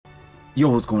Yo,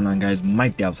 what's going on, guys?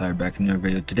 Mike the Outsider back in another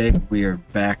video. Today we are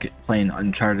back playing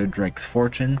Uncharted Drake's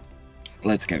Fortune.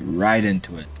 Let's get right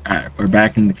into it. Alright, we're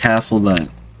back in the castle that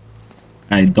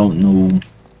I don't know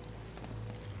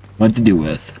what to do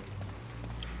with.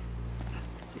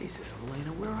 Jesus,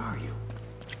 Elena, where are you?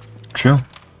 True.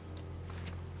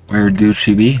 Where do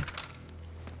she be?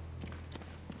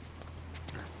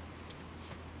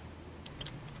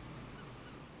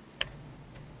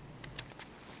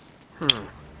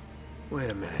 Wait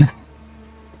a minute. Now,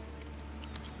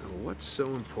 what's so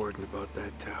important about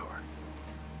that tower?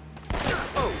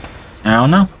 Oh, I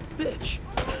don't know. bitch!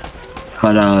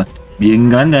 But, you can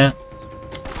gun that.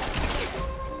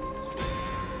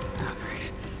 Oh,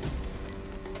 great.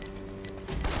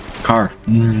 Car.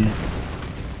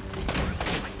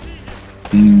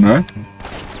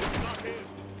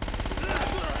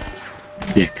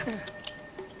 Dick.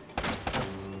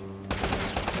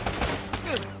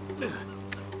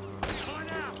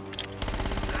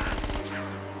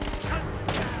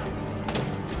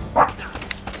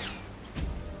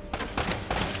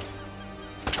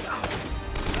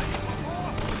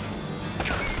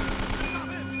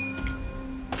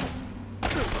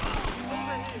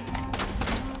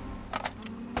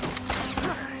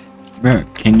 Bro,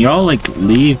 can y'all like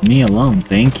leave me alone?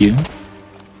 Thank you.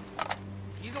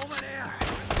 He's over there.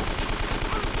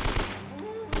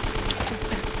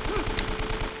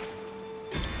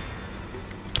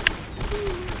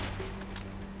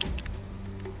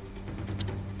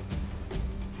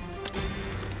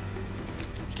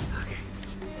 Okay.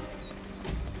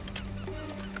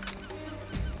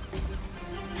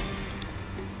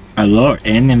 Hello,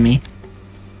 enemy.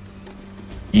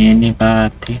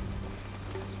 Anybody?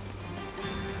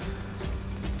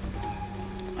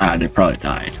 Ah, they probably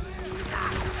died.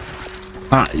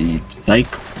 Ah, psych.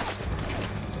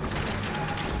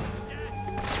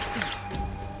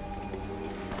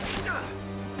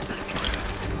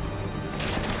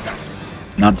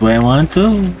 Not the way I wanted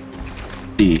to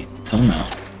be till now.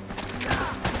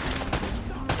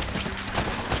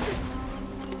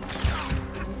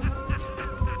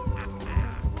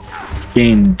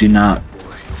 Game, do not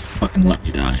fucking let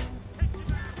me die.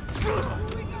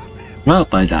 Well,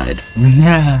 I died.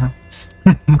 Yeah.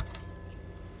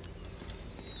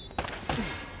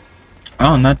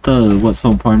 Oh, not the what's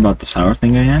so important about the sour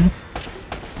thing again?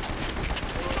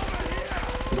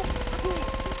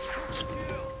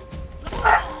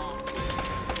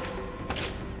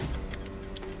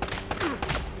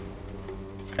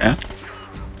 Yeah.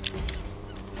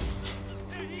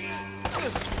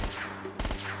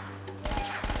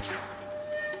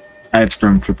 I have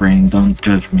Stormtrooper brain, don't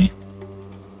judge me.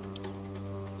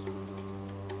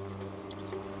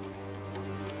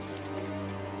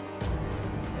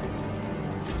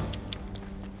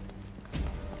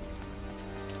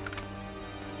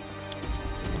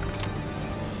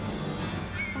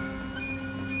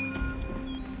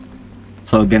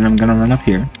 So again, I'm gonna run up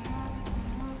here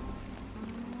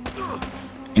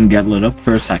and get lit up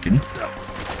for a second.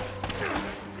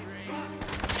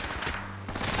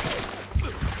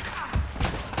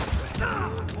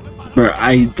 Bro,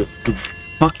 the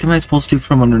fuck am I supposed to do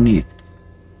from underneath?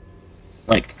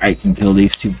 Like, I can kill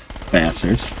these two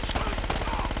bastards.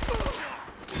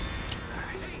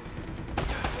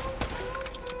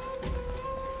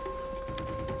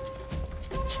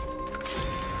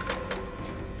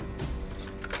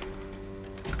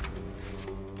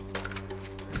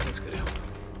 This could help.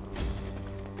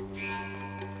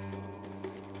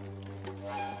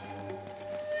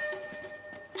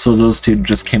 So those two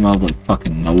just came out of like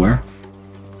fucking nowhere.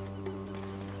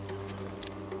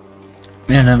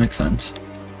 Yeah, that makes sense.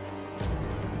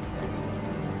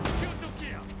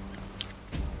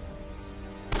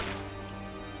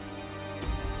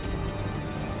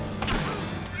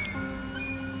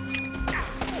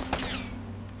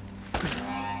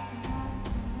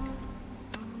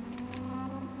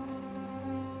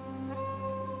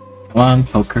 Come on,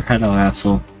 poker head, oh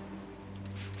asshole.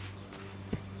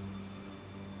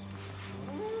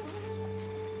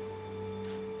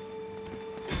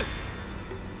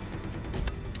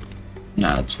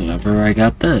 Nah, it's whatever, I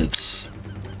got this.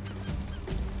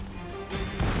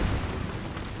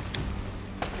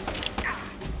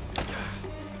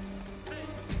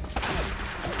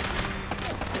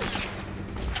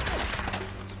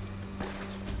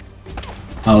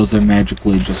 How is there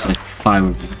magically just like 5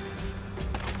 of them?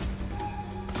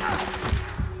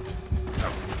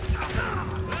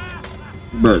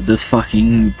 Bro, this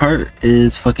fucking part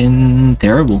is fucking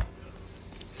terrible.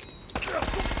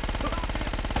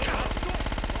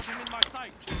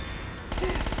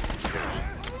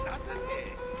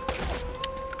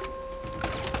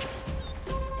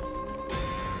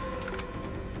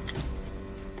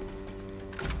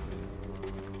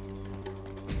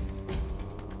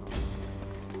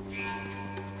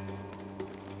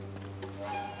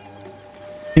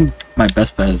 My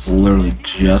best bet is literally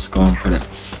just going for that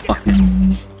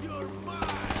fucking...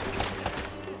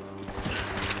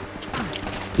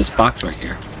 this box right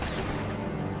here.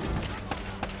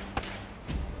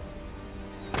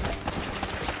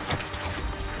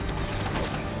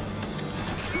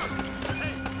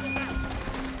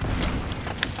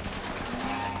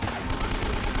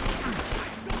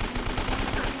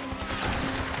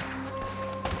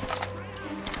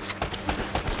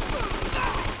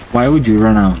 Why would you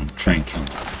run out and try and kill me?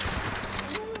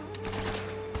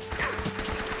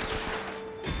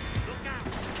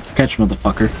 Catch,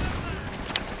 motherfucker.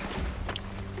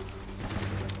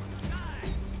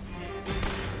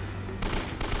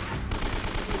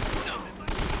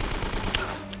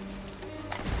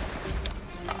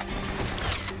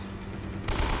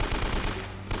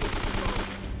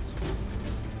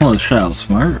 Holy shit, I was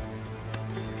smart.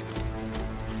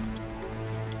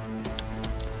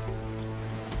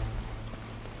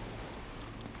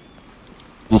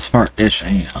 Well, smart-ish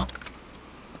anyhow.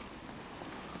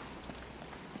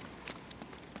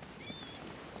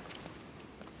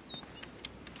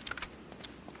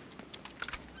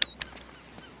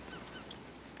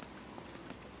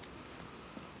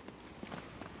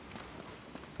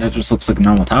 That just looks like a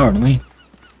normal tower to me.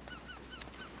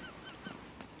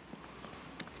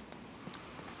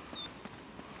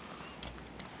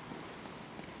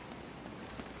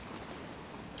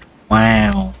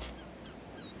 Wow.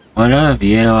 What a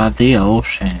view of the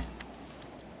ocean.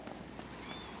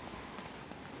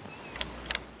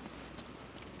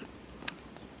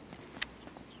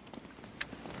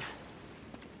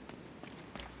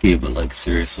 Yeah, but like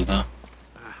seriously though.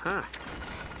 Aha.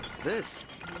 What's this?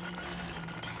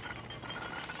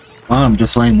 Wow, I'm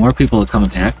just letting more people come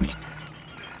attack me.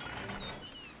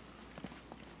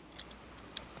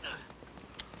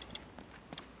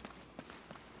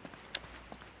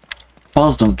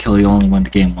 Balls don't kill you only when the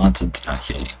game wants it to not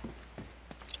kill you.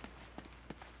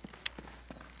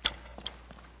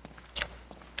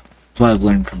 That's what I've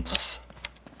learned from this.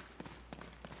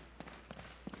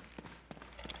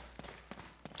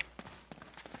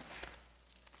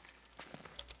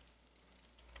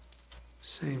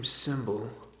 Same symbol,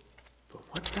 but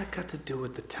what's that got to do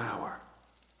with the tower?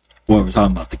 What, we're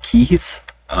talking about the keys?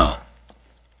 Oh.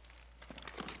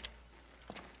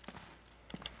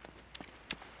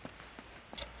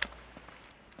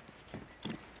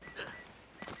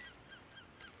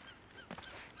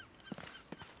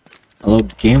 Hello,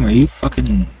 game, are you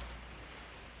fucking...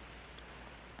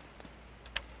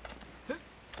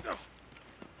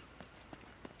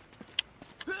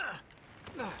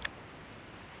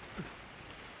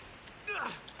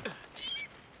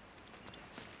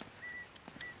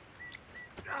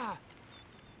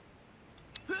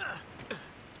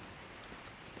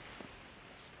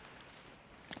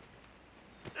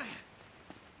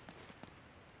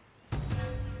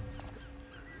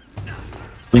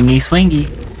 Swingy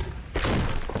swingy.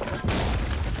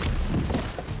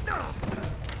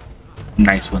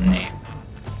 Nice one, Nate.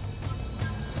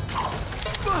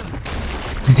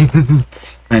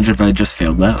 Imagine if I just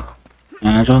failed that.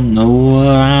 I don't know what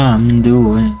I'm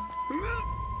doing.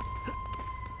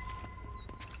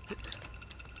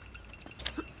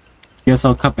 Guess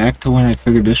I'll cut back to when I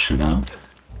figure this shit out.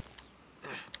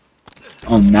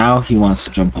 Oh, now he wants to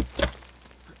jump up there.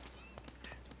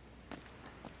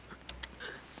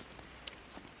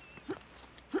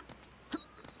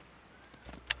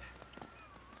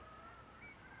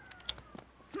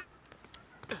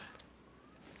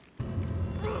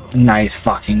 Nice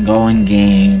fucking going,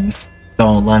 game.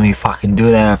 Don't let me fucking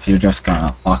do that if you're just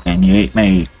gonna fucking eat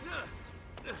me.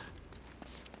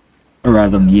 Or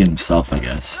rather, me himself, I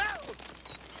guess.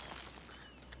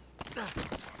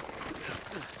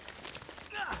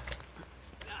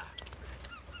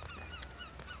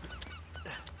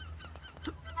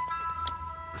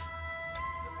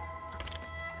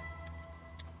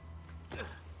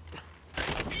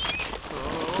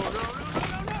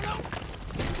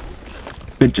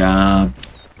 Good job.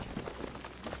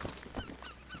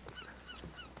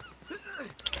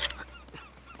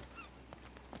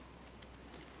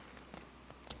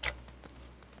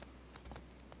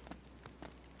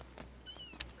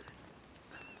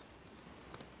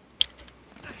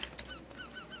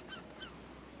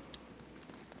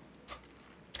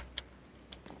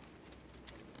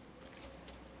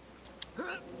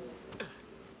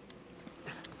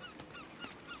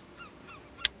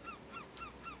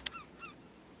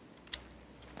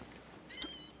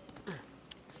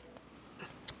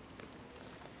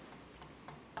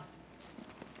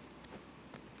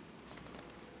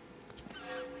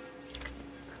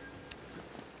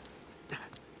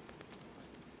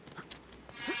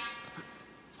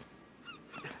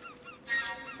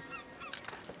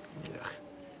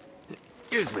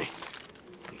 Excuse me.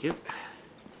 Thank you.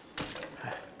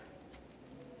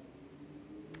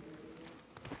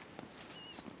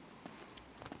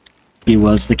 He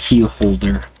was the key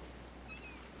holder.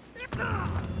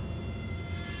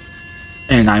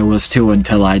 And I was too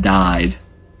until I died.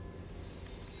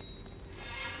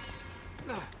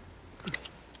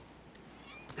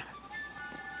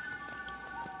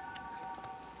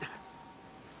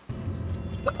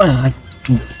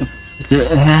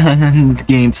 The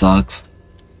game sucks.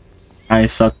 I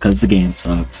suck because the game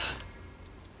sucks.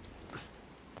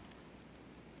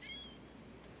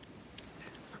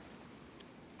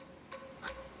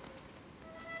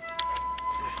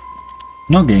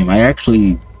 No game, I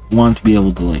actually want to be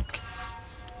able to, like...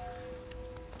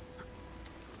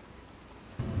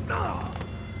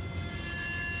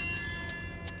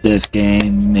 This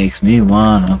game makes me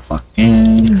wanna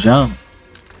fucking jump.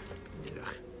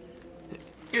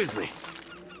 Excuse me.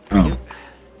 Oh.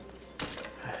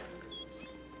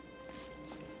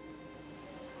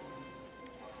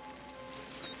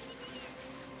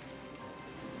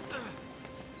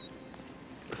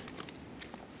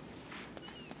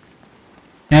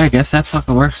 Yeah, I guess that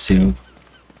fucking works too.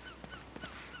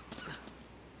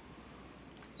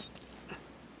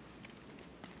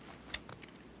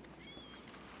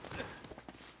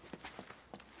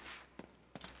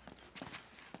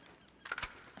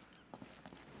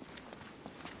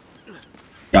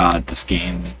 God, this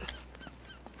game.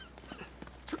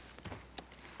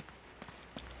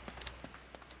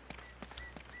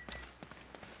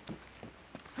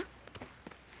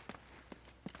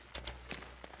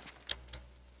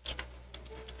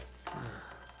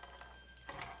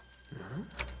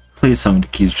 Please, some of the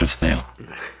keys just fail.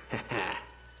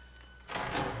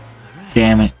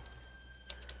 Damn it.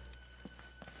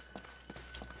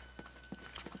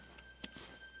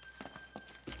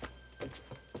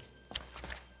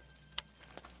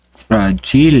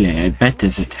 Fragile, I bet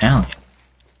is Italian.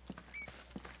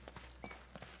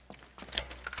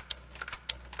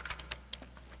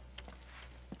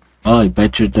 Well, I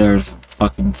bet you there's a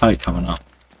fucking fight coming up.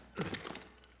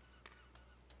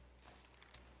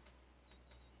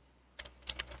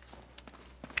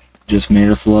 Just made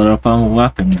us load up on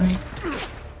weaponry.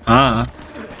 Ah.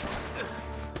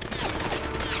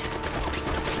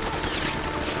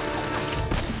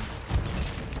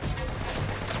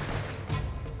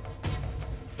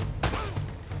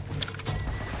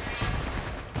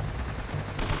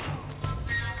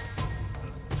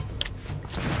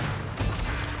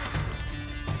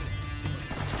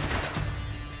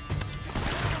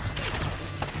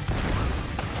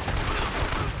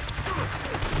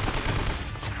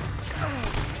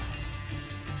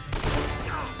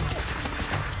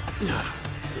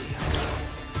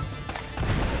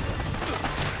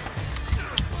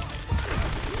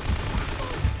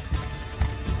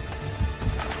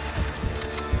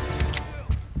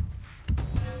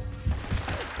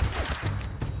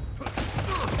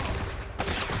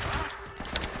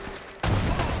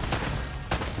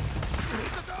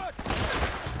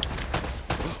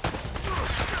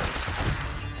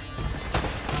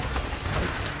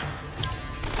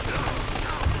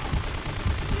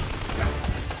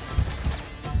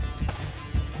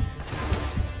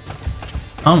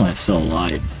 How am I still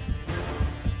alive?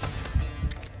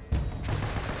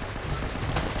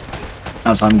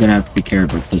 Also, I'm gonna have to be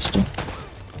careful with pistol.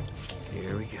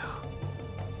 Here we go.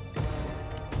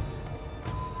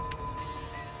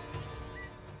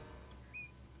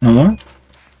 No more?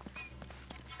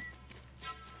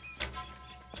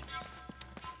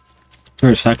 For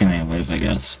a second anyways, I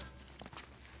guess.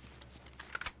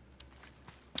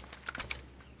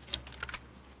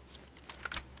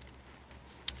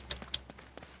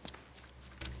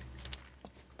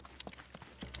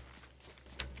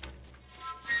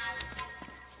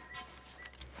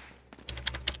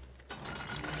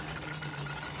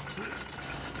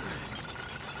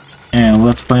 And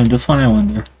let's play this one, I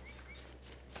wonder.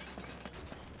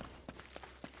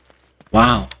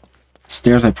 Wow.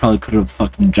 Stairs I probably could have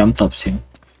fucking jumped up to.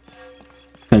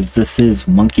 Because this is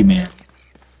Monkey Man.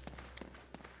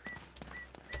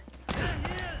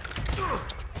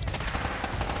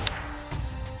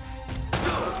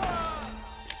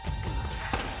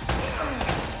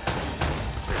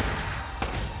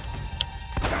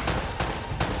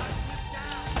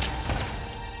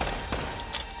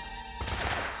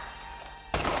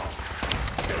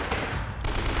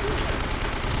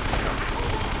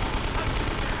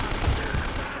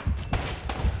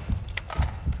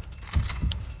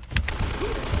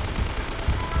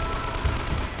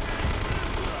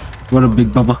 What a big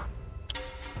bubba.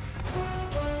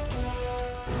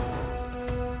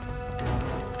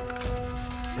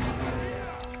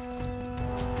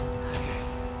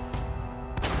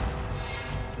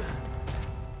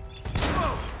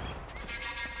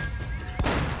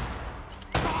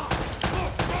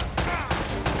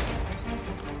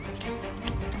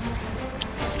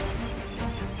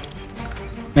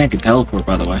 Man can teleport,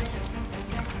 by the way.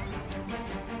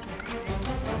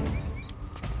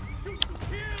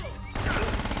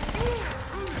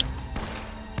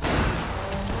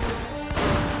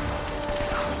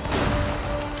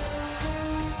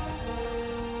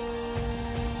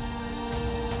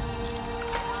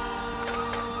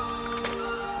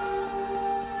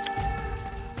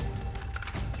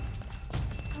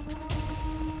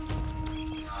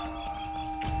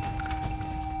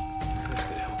 This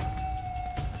could help.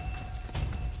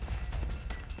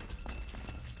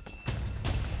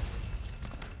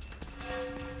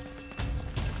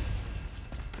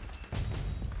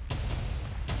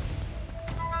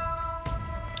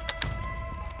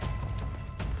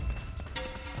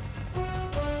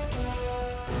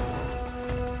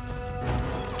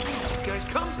 These guys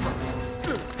come from?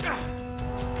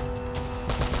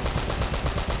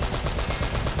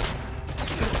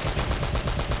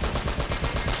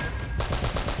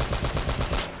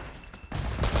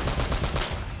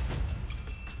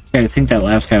 Yeah, I think that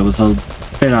last guy was a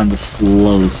bit on the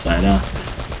slow side, huh?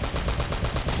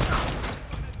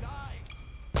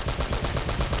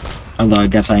 Although I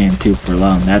guess I am too for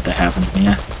allowing that to happen to me,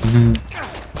 yeah.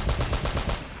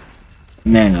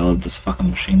 Man, I love this fucking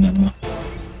machine gun though.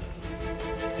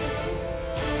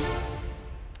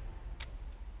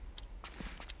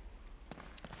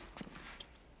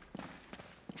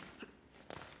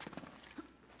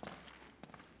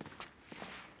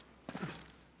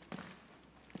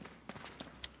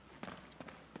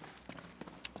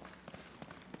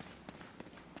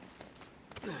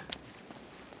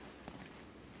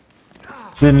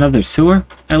 Is it another sewer?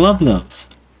 I love those.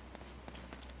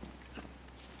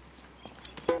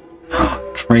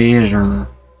 Treasure.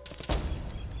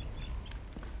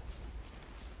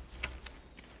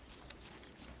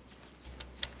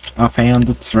 I found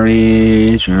the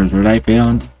treasure, but I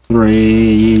found the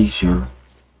treasure.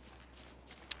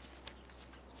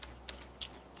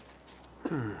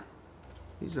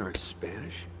 These aren't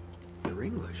Spanish. They're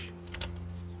English.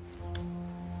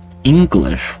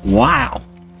 English? Wow.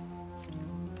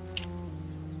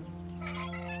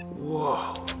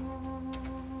 Whoa.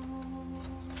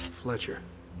 Fletcher,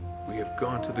 we have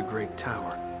gone to the Great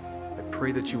Tower. I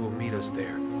pray that you will meet us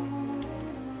there.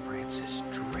 Francis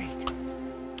Drake.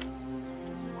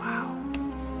 Wow.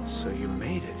 So you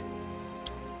made it.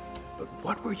 But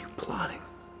what were you plotting?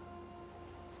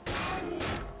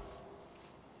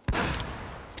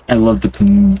 I love the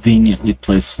conveniently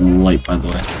placed light, by the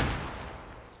way.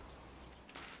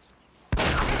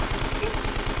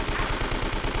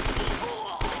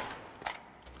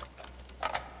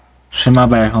 Shit, my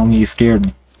bad, homie. You scared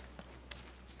me.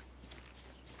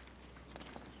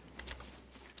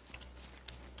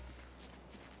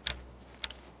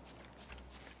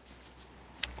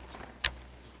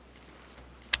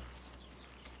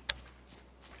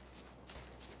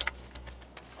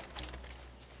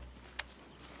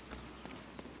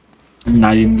 I'm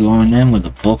not even going in with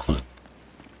a full clip.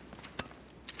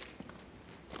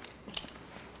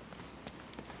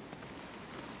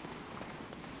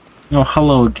 Oh,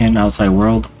 hello again, outside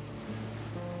world.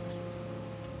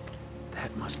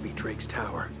 That must be Drake's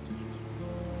tower.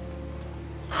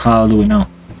 How do we know?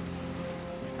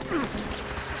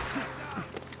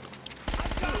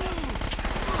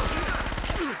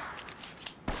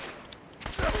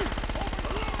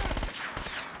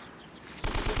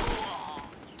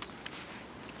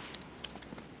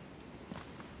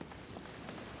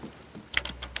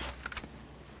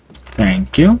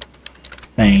 Thank you.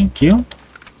 Thank you.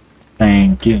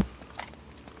 Thank you.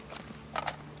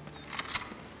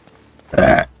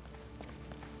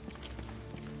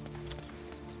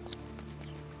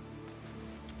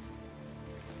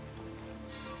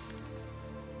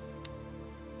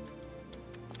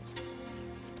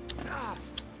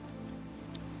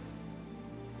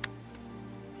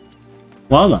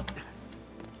 Well done.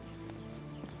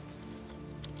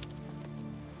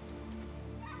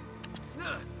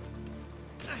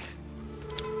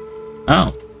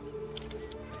 Oh.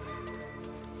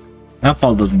 That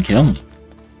fall doesn't kill me.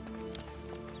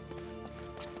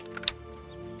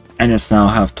 I just now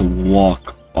have to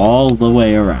walk all the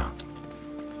way around.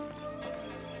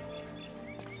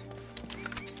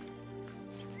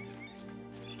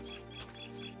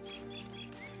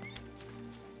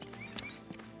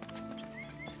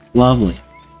 Lovely.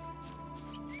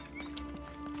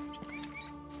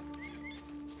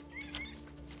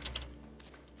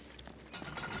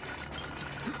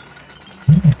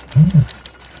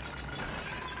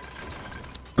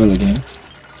 Early game.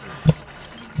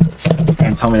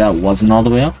 And tell me that wasn't all the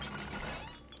way up?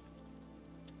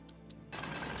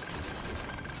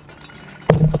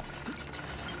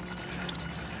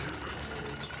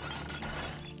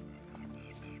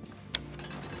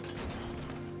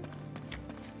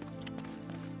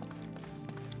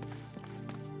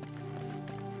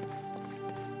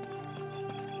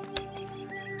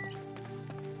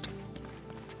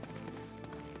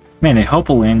 Man, I hope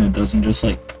Elena doesn't just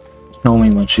like kill me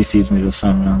when she sees me this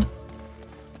time around.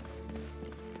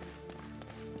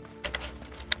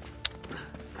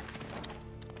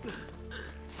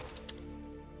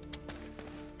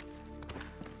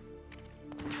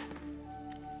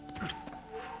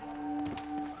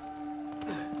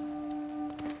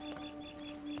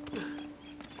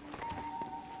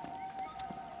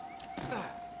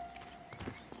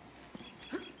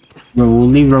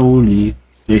 Roly, roly,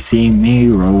 they see me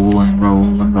rolling,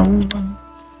 rolling, rolling.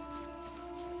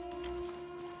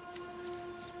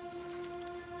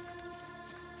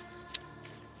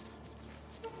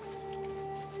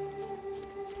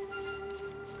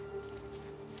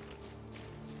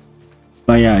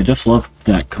 But yeah, I just love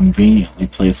that conveniently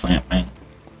placed lamp, man.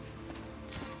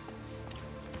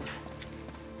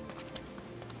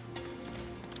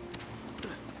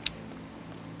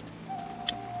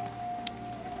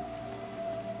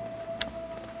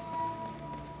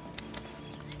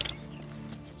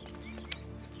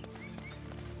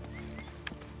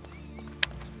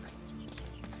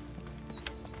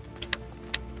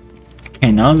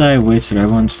 Okay, now that I wasted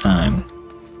everyone's time.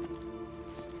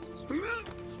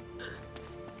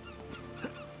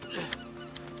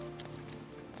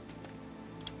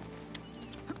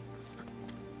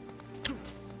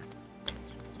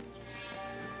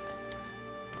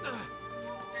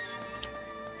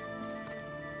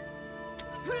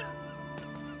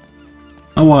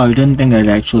 Oh wow, I didn't think I'd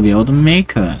actually be able to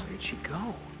make her. Where'd she go?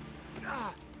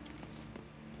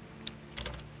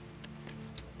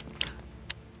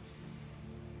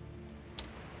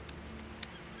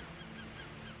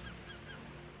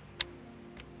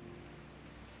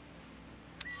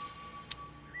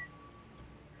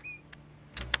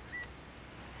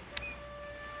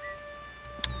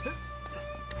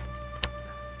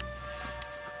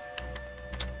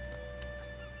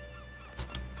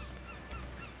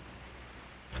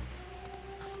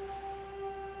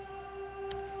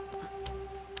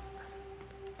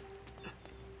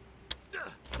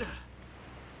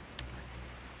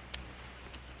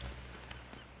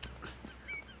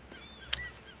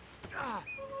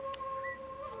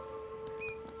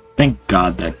 Thank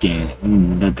God that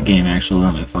the game actually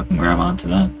let me fucking grab onto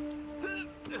that.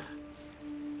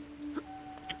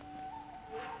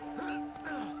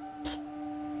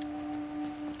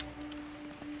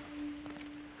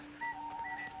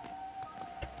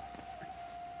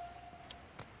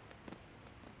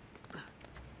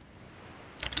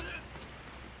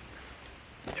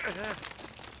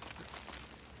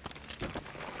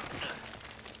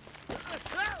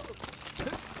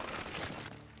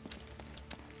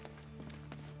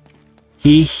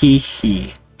 He he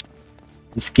he.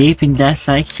 Escaping death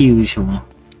like usual.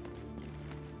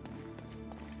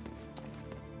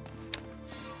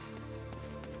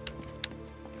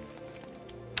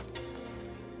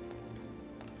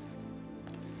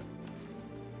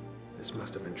 This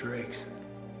must have been Drake's.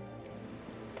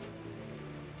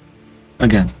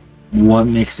 Again, what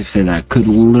makes you say that? Could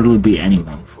literally be anyone.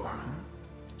 Looking for, huh?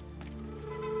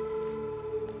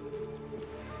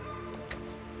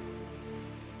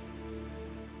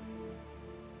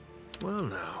 Well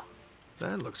now,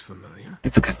 that looks familiar.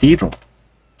 It's a cathedral.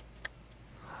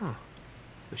 Huh.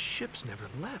 The ship's never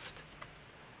left.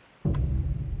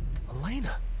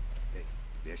 Elena. Hey,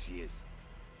 there she is.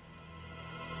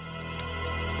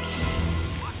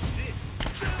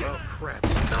 Oh crap.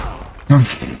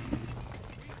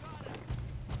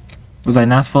 Was I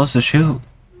not supposed to shoot?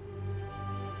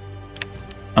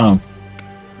 Oh.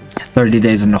 30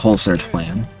 days in the whole search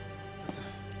plan.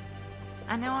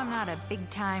 I know I'm not a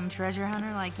big-time treasure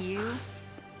hunter like you,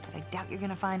 but I doubt you're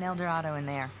gonna find El Dorado in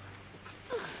there.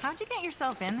 How'd you get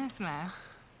yourself in this mess?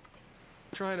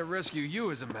 Trying to rescue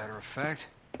you, as a matter of fact.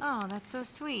 Oh, that's so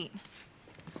sweet.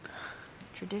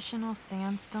 Traditional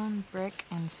sandstone, brick,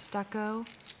 and stucco.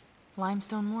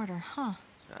 Limestone mortar, huh?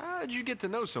 How'd you get to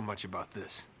know so much about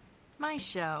this? My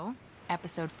show,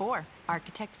 Episode 4,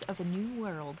 Architects of a New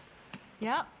World.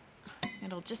 Yep.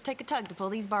 It'll just take a tug to pull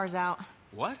these bars out.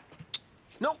 What?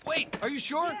 No, wait, are you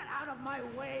sure? Get out of my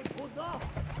way, puto!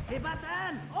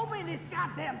 Tibatan, open this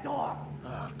goddamn door!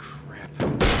 Oh, crap.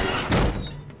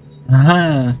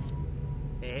 Uh-huh.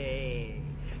 Hey,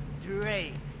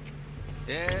 Drake.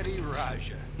 Eddie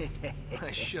Raja. I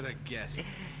should have guessed.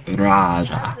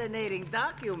 Raja. Fascinating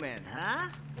document, huh?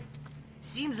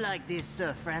 Seems like this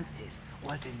Sir Francis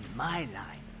was in my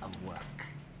line of work.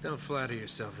 Don't flatter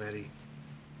yourself, Eddie.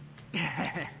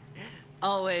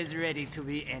 Always ready to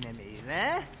be enemies,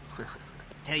 eh?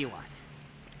 Tell you what,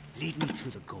 lead me to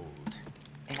the gold,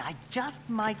 and I just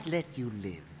might let you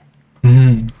live.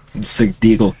 Sick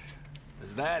deagle.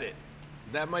 Is that it?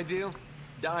 Is that my deal?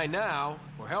 Die now,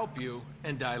 or help you,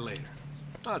 and die later.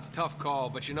 Oh, it's a tough call,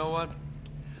 but you know what?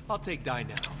 I'll take die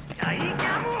now.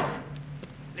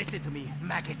 Listen to me,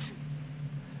 maggot.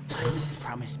 I was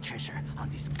promised treasure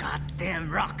on this goddamn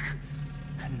rock.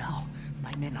 And now,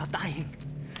 my men are dying.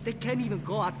 They can't even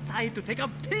go outside to take a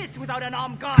piss without an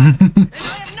armed guard. And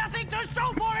I have nothing to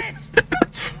show for it!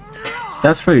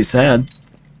 That's pretty sad.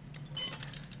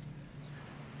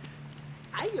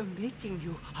 I am making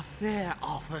you a fair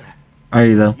offer. Are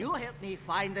you though? You help me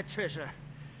find the treasure,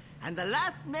 and the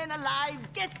last man alive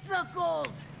gets the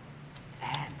gold.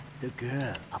 And the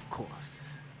girl, of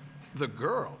course. The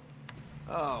girl?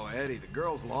 Oh, Eddie, the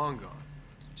girl's long gone.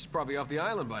 She's probably off the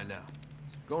island by now.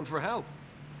 Going for help.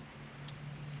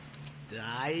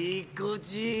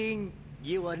 Daikujin,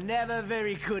 you were never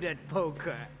very good at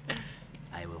poker.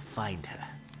 I will find her.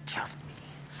 Trust me.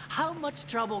 How much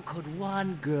trouble could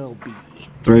one girl be?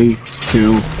 3,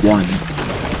 2, 1.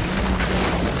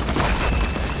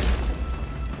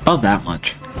 Oh, that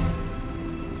much.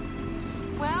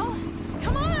 Well,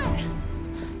 come on.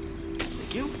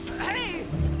 Thank you. Hey!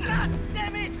 Ah,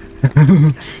 damn it!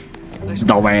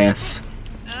 Dumbass.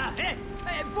 Hey!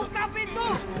 Hey, buka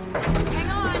pintu! Hang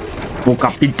on. Woke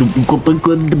up into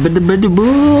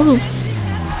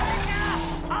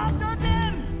After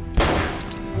them!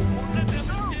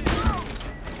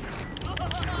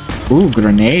 ooh,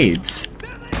 grenades.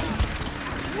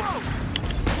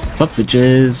 What's up,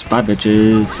 bitches? Bye,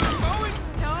 bitches.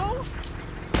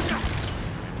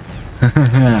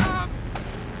 No.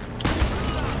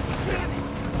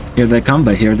 Here they come,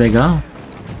 but here they go.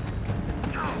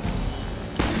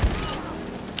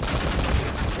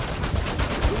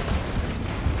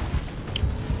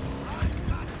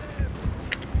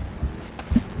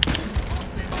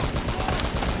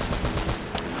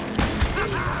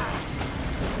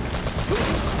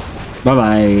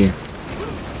 Bye-bye.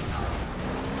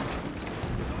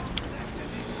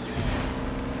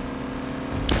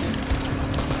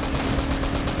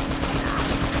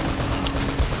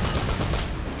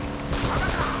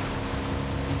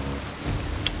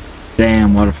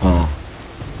 Damn, waterfall.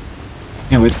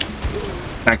 Anyways,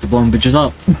 back to blowing bitches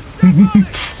up.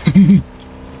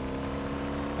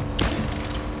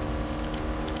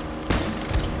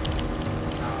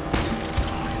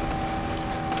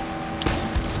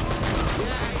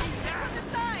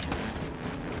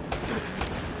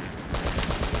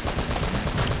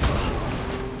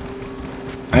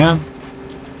 I am.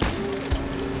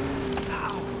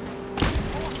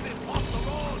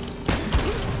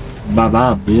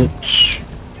 Bye-bye, bitch.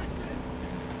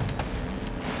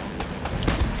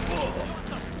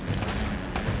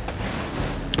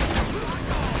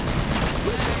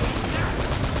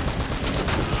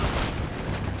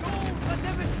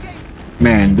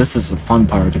 Man, this is a fun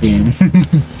part of the game.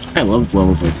 I love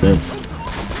levels like this.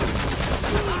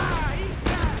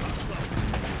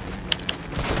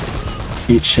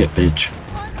 Eat shit, bitch.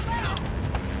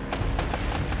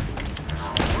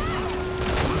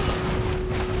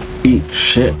 Eat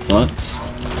shit, fucks.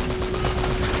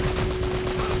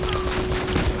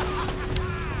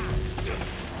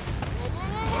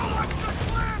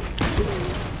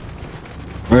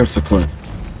 Where's the cliff?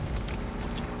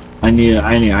 I need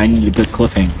a good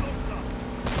cliffhanger.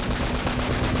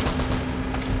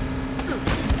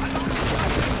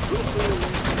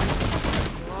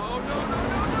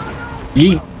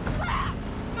 Yeet.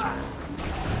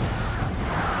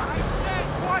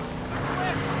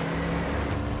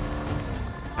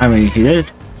 I mean, he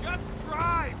did. Just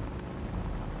drive.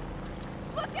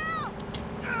 Look out!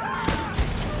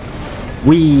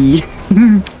 Wee.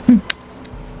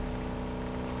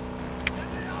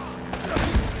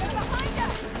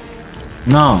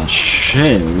 No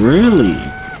shit, really?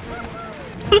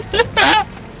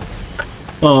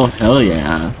 Oh hell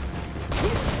yeah.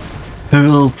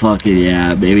 Oh fucking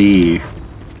yeah, baby.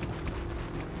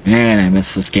 Man, I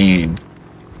miss this game.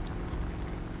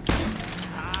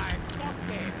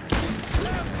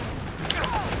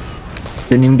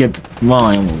 Didn't even get to, well,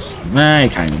 I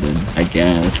kinda did, I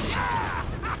guess.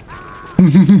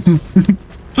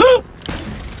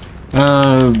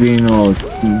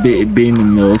 Being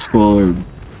in middle school or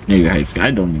maybe high school,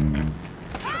 I don't even remember.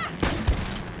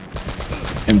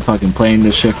 And fucking playing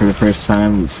this shit for the first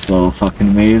time was so fucking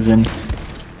amazing.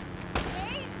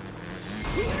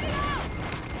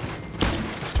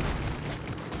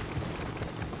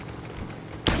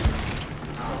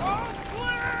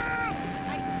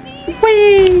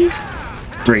 Whee!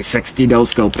 360 no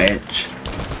scope, bitch.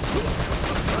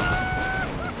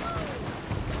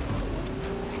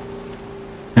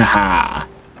 Haha.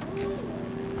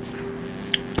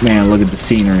 Man, look at the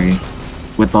scenery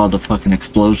with all the fucking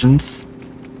explosions.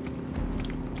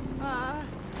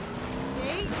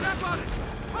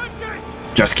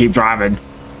 Just keep driving.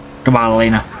 Come on,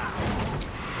 Elena.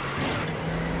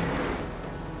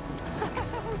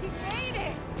 We made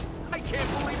it! I can't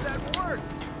believe that worked!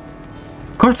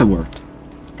 Of course it worked.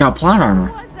 Got plot armor.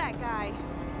 Who was that guy?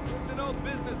 Just an old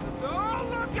business associate. Oh,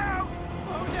 look out!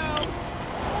 Oh, no!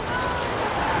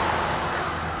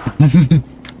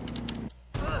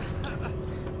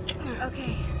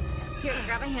 Okay. Here,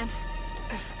 grab my hand.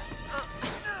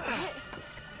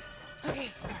 Okay.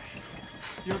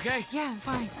 You okay? Yeah, I'm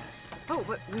fine. Oh,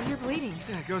 but you're bleeding.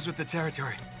 Yeah, it goes with the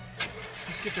territory.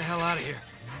 Let's get the hell out of here.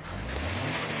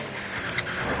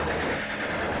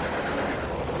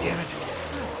 Damn it.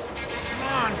 Come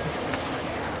on!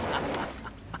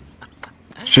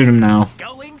 Shoot him now.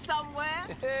 Going somewhere?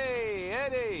 Hey,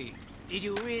 Eddie! Did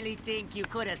you really think you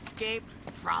could escape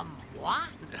from what?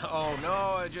 Oh,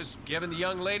 no, just giving the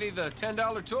young lady the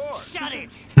 $10 tour. Shut it!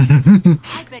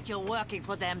 I bet you're working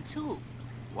for them too.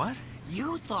 What?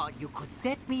 You thought you could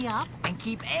set me up and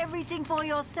keep everything for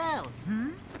yourselves,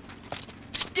 hmm?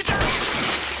 Get down!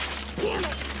 Damn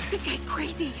it! This guy's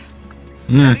crazy.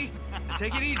 Yeah. Eddie,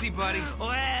 take it easy, buddy.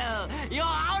 Well, you're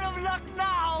out of luck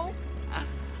now.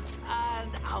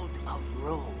 And out of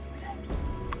road.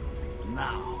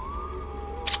 Now,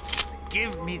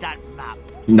 give me that map.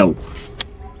 No.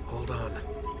 Hold on.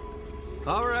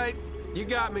 All right, you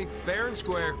got me, fair and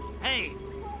square. Hey,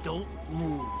 don't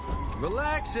move.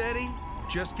 Relax, Eddie.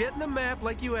 Just getting the map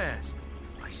like you asked.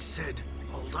 I said,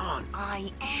 hold on.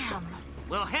 I am.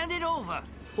 Well, hand it over.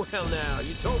 Well, now,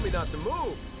 you told me not to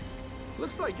move.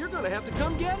 Looks like you're gonna have to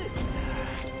come get it.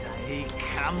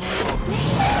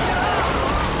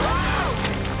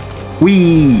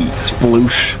 Wee!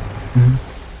 Sploosh.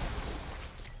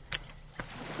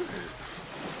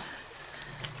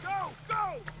 Go,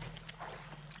 go!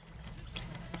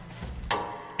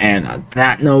 And on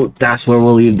that note, that's where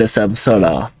we'll leave this episode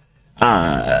off.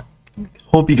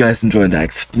 Hope you guys enjoyed that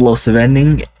explosive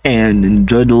ending and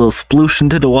enjoyed the little sploosh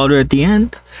into the water at the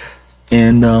end.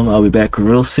 And I'll be back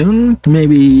real soon,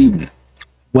 maybe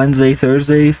Wednesday,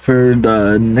 Thursday for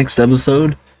the next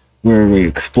episode where we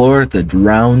explore the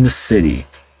drowned city.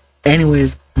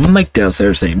 Anyways, Mike Dale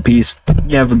there saying peace.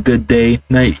 You have a good day,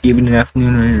 night, evening,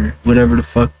 afternoon, or whatever the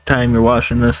fuck time you're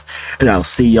watching this. And I'll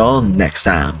see y'all next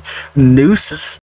time. Deuces.